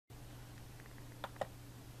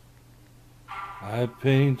I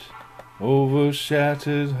paint over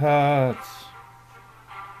shattered hearts,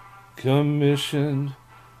 commissioned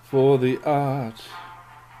for the art.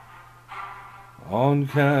 On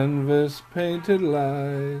canvas painted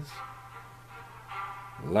lies,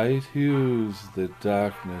 light hues that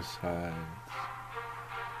darkness hides.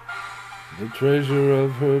 The treasure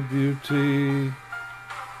of her beauty,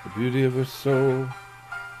 the beauty of her soul,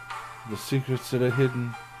 the secrets that are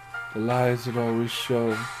hidden, the lies that always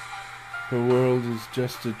show. Her world is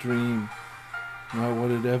just a dream, not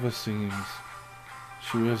what it ever seems.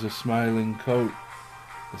 She wears a smiling coat,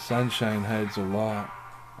 the sunshine hides a lot.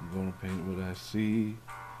 I'm gonna paint what I see,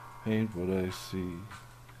 paint what I see.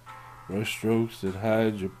 Brush strokes that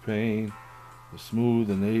hide your pain, the smooth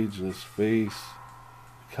and ageless face.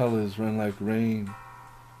 The colors run like rain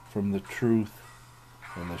from the truth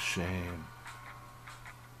and the shame.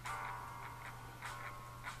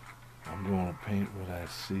 I'm gonna paint what I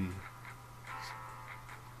see.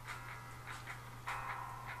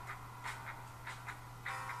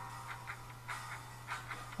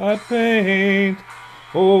 I paint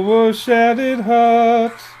over shattered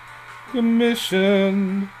hearts,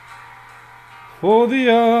 commissioned for the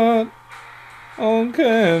art. On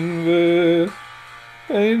canvas,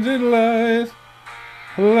 painted light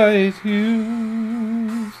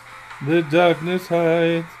hues, the darkness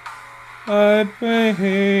hides. I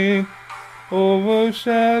paint over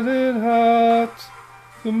shattered hearts,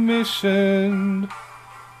 commissioned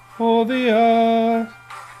for the art.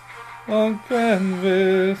 On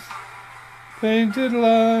canvas, painted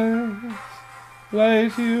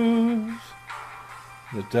light hues,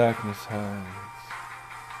 the darkness hides.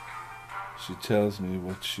 She tells me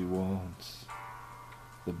what she wants,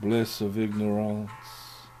 the bliss of ignorance,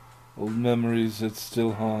 old memories that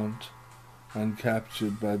still haunt,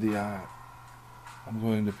 uncaptured by the art. I'm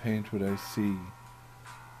going to paint what I see,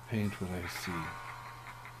 paint what I see.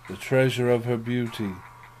 The treasure of her beauty,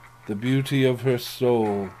 the beauty of her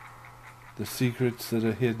soul, the secrets that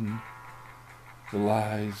are hidden, the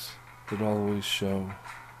lies that always show.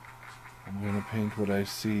 I'm gonna paint what I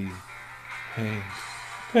see,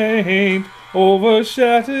 paint over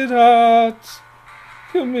shattered hearts,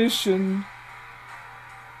 commissioned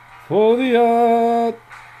for the art.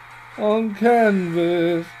 On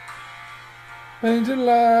canvas, painted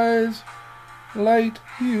light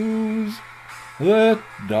hues that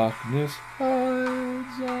darkness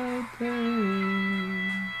hides. I paint.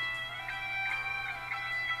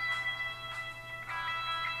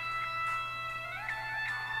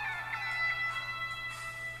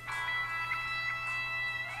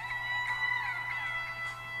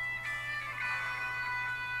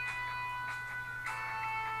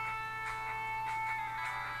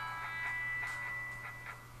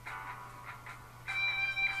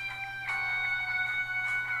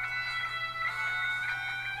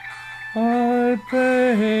 I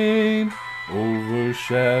paint over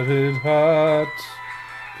shattered hearts,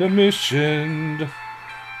 commissioned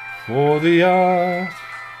for the art.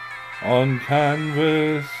 On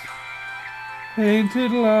canvas,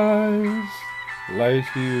 painted light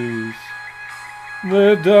hues,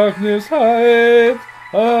 the darkness hides.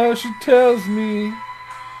 She tells me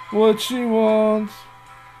what she wants,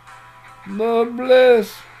 the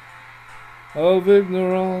bliss of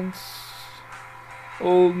ignorance.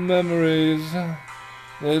 Old memories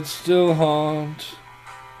that still haunt,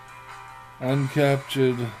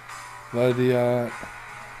 uncaptured by the art.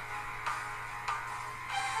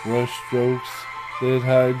 Brush strokes that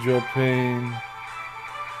hide your pain,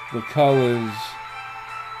 the colors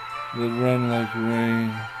that run like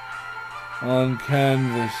rain. On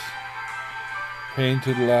canvas,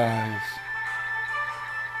 painted light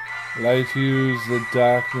hues that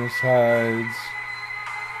darkness hides.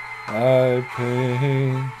 I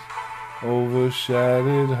paint over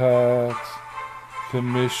shattered hearts,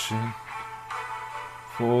 commissioned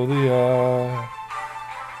for the art.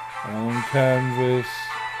 On canvas,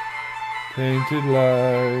 painted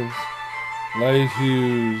light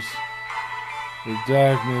hues, the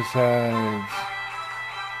darkness hides.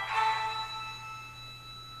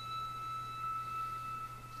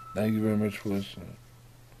 Thank you very much for listening.